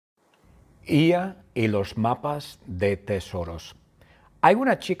Ella y los mapas de tesoros. Hay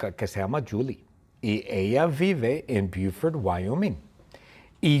una chica que se llama Julie y ella vive en Beaufort, Wyoming.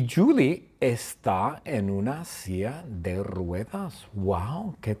 Y Julie está en una silla de ruedas.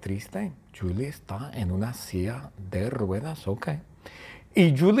 ¡Wow! ¡Qué triste! Julie está en una silla de ruedas. Ok.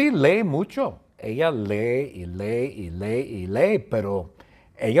 Y Julie lee mucho. Ella lee y lee y lee y lee, pero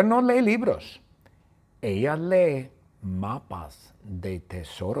ella no lee libros. Ella lee mapas de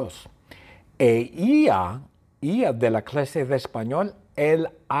tesoros. Ella de la clase de español, él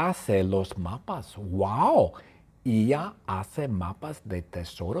hace los mapas. ¡Wow! Ella hace mapas de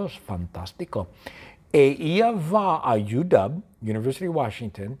tesoros. Fantástico. Ella va a UW, University of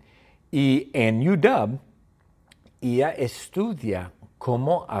Washington, y en UW ella estudia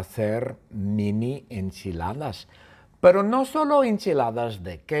cómo hacer mini enchiladas. Pero no solo enchiladas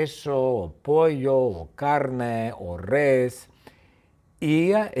de queso, o pollo, o carne, o res.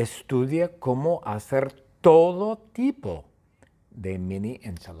 Ella estudia cómo hacer todo tipo de mini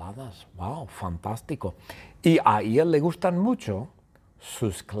ensaladas. ¡Wow! Fantástico. Y a ella le gustan mucho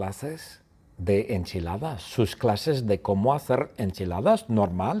sus clases de enchiladas, sus clases de cómo hacer enchiladas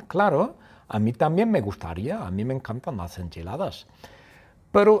normal, claro. A mí también me gustaría, a mí me encantan las enchiladas.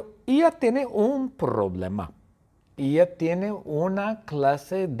 Pero ella tiene un problema. Ella tiene una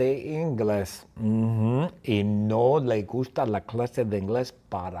clase de inglés y no le gusta la clase de inglés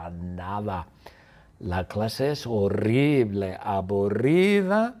para nada. La clase es horrible,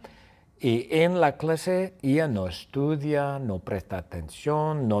 aburrida y en la clase ella no estudia, no presta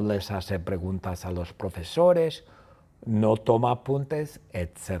atención, no les hace preguntas a los profesores, no toma apuntes,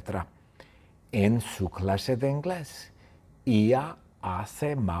 etc. En su clase de inglés ella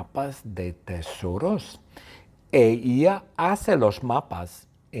hace mapas de tesoros. Ella hace los mapas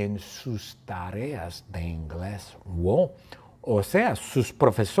en sus tareas de inglés. Wow. O sea, sus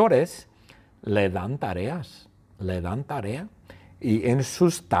profesores le dan tarea. Y en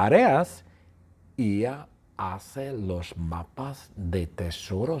sus tareas, ella hace los mapas de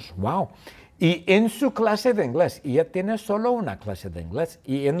tesoros. Wow. Y en su clase de inglés, ella tiene solo una clase de inglés.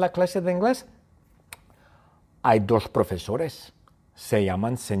 Y en la clase de inglés hay dos profesores. Se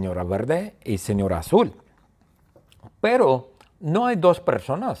llaman Señora Verde y Señora Azul. Pero no hay dos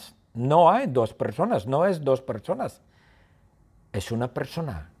personas, no es dos personas. Es una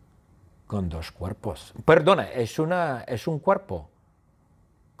persona con dos cuerpos. Perdona, es un cuerpo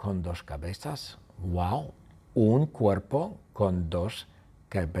con dos cabezas. ¡Wow! Un cuerpo con dos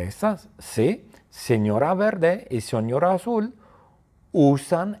cabezas. Sí, señora verde y señora azul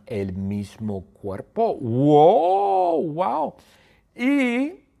usan el mismo cuerpo. ¡Wow! ¡Wow!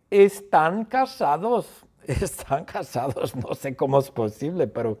 Y están casados. Están casados, no sé cómo es posible,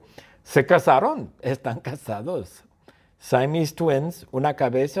 pero se casaron, están casados. Siamese twins, una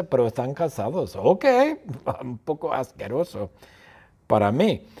cabeza, pero están casados. Ok, un poco asqueroso para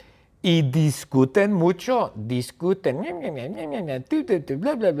mí. Y discuten mucho, discuten mucho.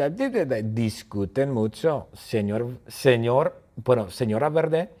 Señora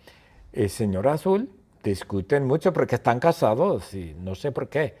Verde y señora Azul discuten mucho porque están casados y no sé por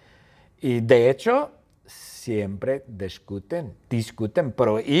qué. Y de hecho, siempre discuten,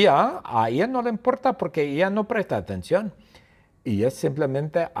 pero a ella no le importa porque ella no presta atención. Ella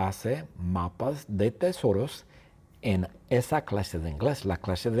simplemente hace mapas de tesoros en esa clase de inglés, la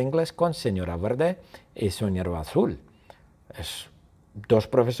clase de inglés con señora verde y señora azul. Es dos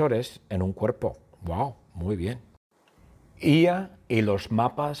profesores en un cuerpo. ¡Wow! Muy bien. Ella y los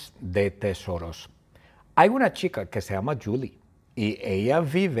mapas de tesoros. Hay una chica que se llama Julie y ella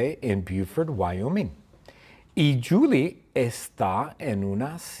vive en Beaufort, Wyoming. Y Julie está en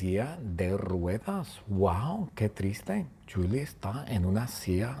una silla de ruedas. ¡Wow! ¡Qué triste! Julie está en una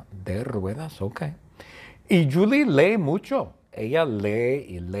silla de ruedas. Ok. Y Julie lee mucho. Ella lee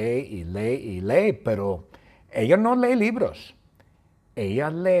y lee y lee y lee, pero ella no lee libros. Ella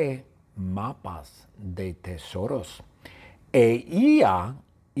lee mapas de tesoros. Ella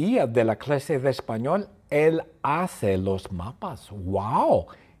de la clase de español, él hace los mapas. ¡Wow!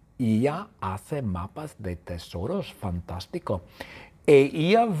 Ella hace mapas de tesoros. Fantástico.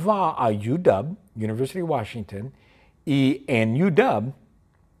 Ella va a UW, University of Washington, y en UW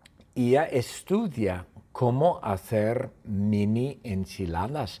ella estudia cómo hacer mini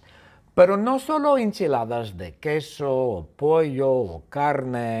enchiladas. Pero no solo enchiladas de queso, o pollo, o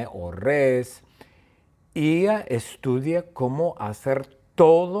carne, o res. Ella estudia cómo hacer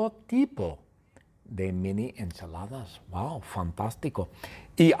todo tipo de mini ensaladas. ¡Wow! Fantástico.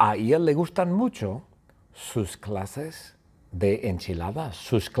 Y a ella le gustan mucho sus clases de enchiladas,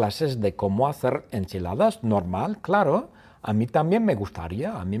 sus clases de cómo hacer enchiladas normal, claro. A mí también me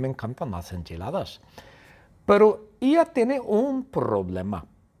gustaría, a mí me encantan las enchiladas. Pero ella tiene un problema.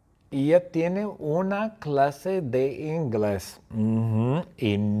 Ella tiene una clase de inglés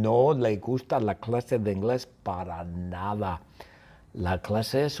y no le gusta la clase de inglés para nada. La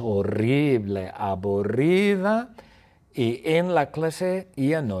clase es horrible, aburrida y en la clase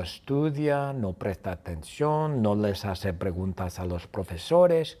ella no estudia, no presta atención, no les hace preguntas a los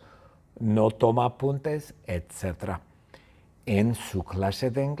profesores, no toma apuntes, etc. En su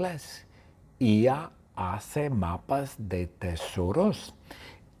clase de inglés ella hace mapas de tesoros.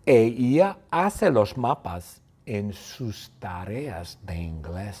 Ella hace los mapas en sus tareas de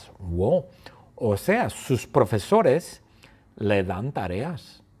inglés. Wow. O sea, sus profesores le dan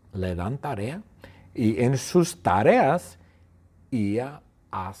tareas, y en sus tareas ella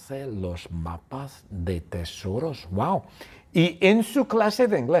hace los mapas de tesoros. Wow. Y en su clase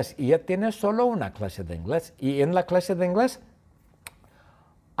de inglés, ella tiene solo una clase de inglés, y en la clase de inglés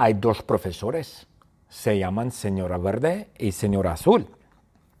hay dos profesores. Se llaman señora Verde y señora Azul.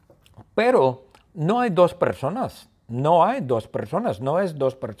 Pero no hay dos personas, no es dos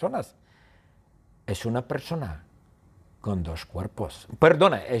personas. Es una persona con dos cuerpos.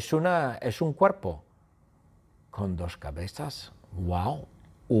 Perdona, es un cuerpo con dos cabezas. Wow,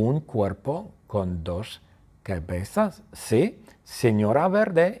 un cuerpo con dos cabezas. Sí, señora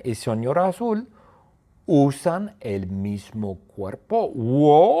Verde y señora Azul usan el mismo cuerpo.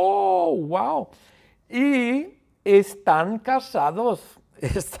 Wow, wow. Y están casados,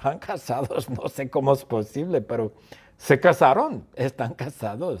 no sé cómo es posible, pero se casaron, están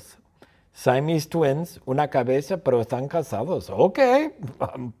casados. Siamese twins, una cabeza, pero están casados. Ok,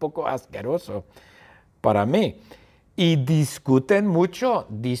 un poco asqueroso para mí. Y discuten mucho,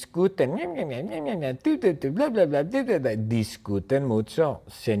 discuten mucho.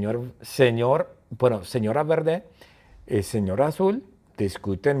 Señora Verde y señora Azul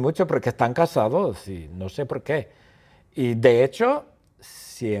discuten mucho porque están casados y no sé por qué. Y de hecho,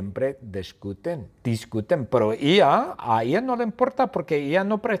 siempre discuten, pero a ella no le importa porque ella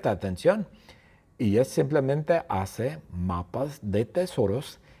no presta atención. Ella simplemente hace mapas de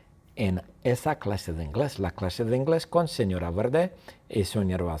tesoros en esa clase de inglés, la clase de inglés con señora Verde y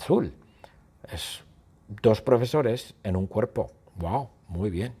señora Azul. Es dos profesores en un cuerpo. Wow, muy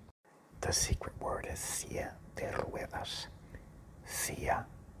bien. The secret word is silla de ruedas. Silla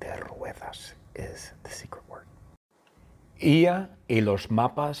de ruedas is the secret word. Ella y los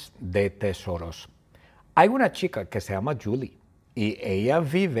mapas de tesoros. Hay una chica que se llama Julie y ella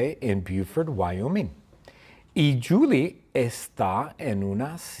vive en Beaufort, Wyoming. Y Julie está en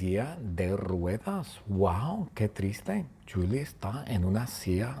una silla de ruedas. ¡Wow! ¡Qué triste! Julie está en una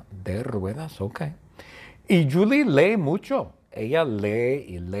silla de ruedas, ok. Y Julie lee mucho. Ella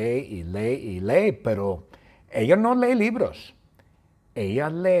lee, pero ella no lee libros. Ella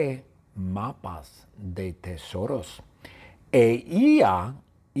lee mapas de tesoros. Ella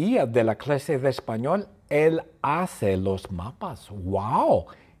de la clase de español, él hace los mapas. ¡Wow!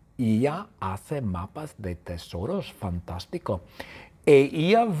 Ella hace mapas de tesoros. Fantástico.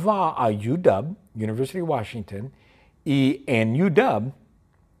 Ella va a UW, University of Washington, y en UW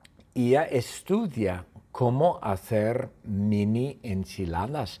ella estudia cómo hacer mini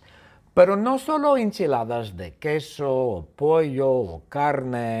enchiladas. Pero no solo enchiladas de queso, o pollo, o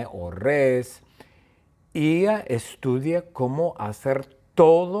carne, o res. Ella estudia cómo hacer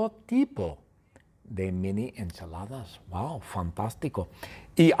todo tipo de mini enchiladas. ¡Wow! Fantástico.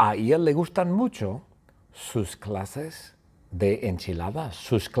 Y a ella le gustan mucho sus clases de enchiladas,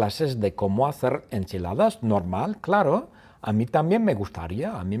 sus clases de cómo hacer enchiladas normal, claro. A mí también me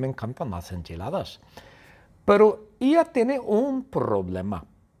gustaría, a mí me encantan las enchiladas. Pero ella tiene un problema.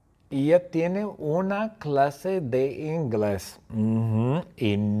 Ella tiene una clase de inglés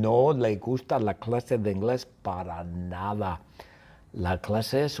y no le gusta la clase de inglés para nada. La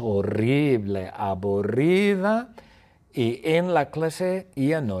clase es horrible, aburrida, y en la clase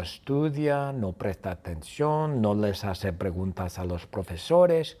ella no estudia, no presta atención, no les hace preguntas a los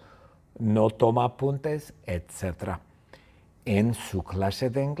profesores, no toma apuntes, etc. En su clase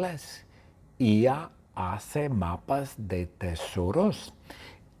de inglés ella hace mapas de tesoros.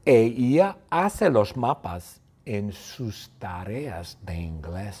 Ella hace los mapas en sus tareas de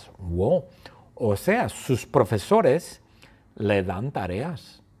inglés. Wow. O sea, sus profesores le dan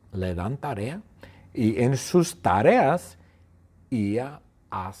tareas, y en sus tareas ella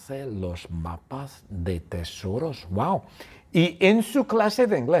hace los mapas de tesoros. Wow. Y en su clase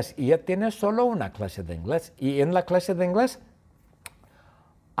de inglés, ella tiene solo una clase de inglés, y en la clase de inglés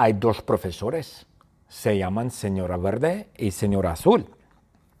hay dos profesores. Se llaman señora Verde y señora Azul.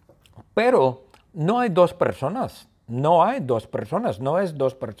 Pero no hay dos personas, No hay dos personas, no es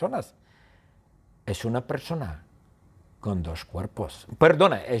dos personas. Es una persona con dos cuerpos.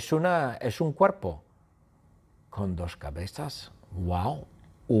 Perdona, es un cuerpo con dos cabezas. ¡Wow!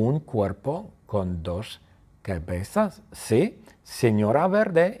 Un cuerpo con dos cabezas. Sí, señora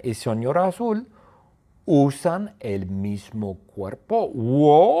verde y señora azul usan el mismo cuerpo.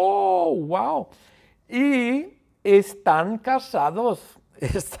 ¡Wow! ¡Wow! Y están casados.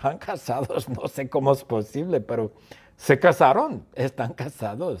 Están casados. No sé cómo es posible, pero se casaron. Están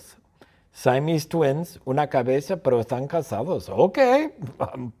casados. Siamese twins, una cabeza, pero están casados. Ok,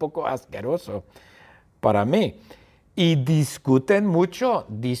 un poco asqueroso para mí. Y discuten mucho,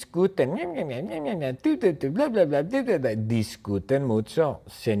 discuten, discuten mucho.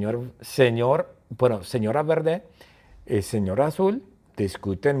 Señora verde y señora azul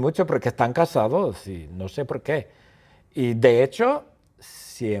discuten mucho porque están casados y no sé por qué. Y de hecho,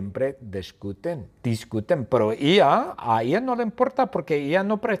 siempre discuten, pero a ella no le importa porque ella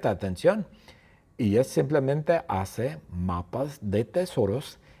no presta atención. Ella simplemente hace mapas de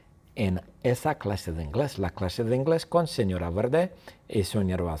tesoros en esa clase de inglés, la clase de inglés con señora verde y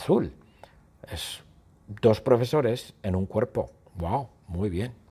señora azul. Es dos profesores en un cuerpo. ¡Wow! Muy bien.